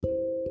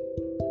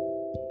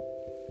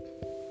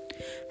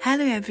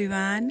Hello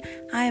everyone,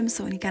 I am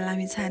Sonika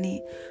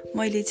Lamichhane.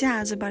 मैले चाहिँ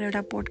आजबाट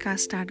एउटा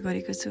पोडकास्ट स्टार्ट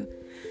गरेको छु।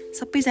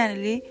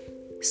 सबैजनाले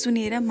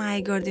सुनेर माया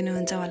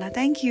गरिदिनुहुन्छ होला।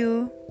 Thank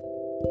you.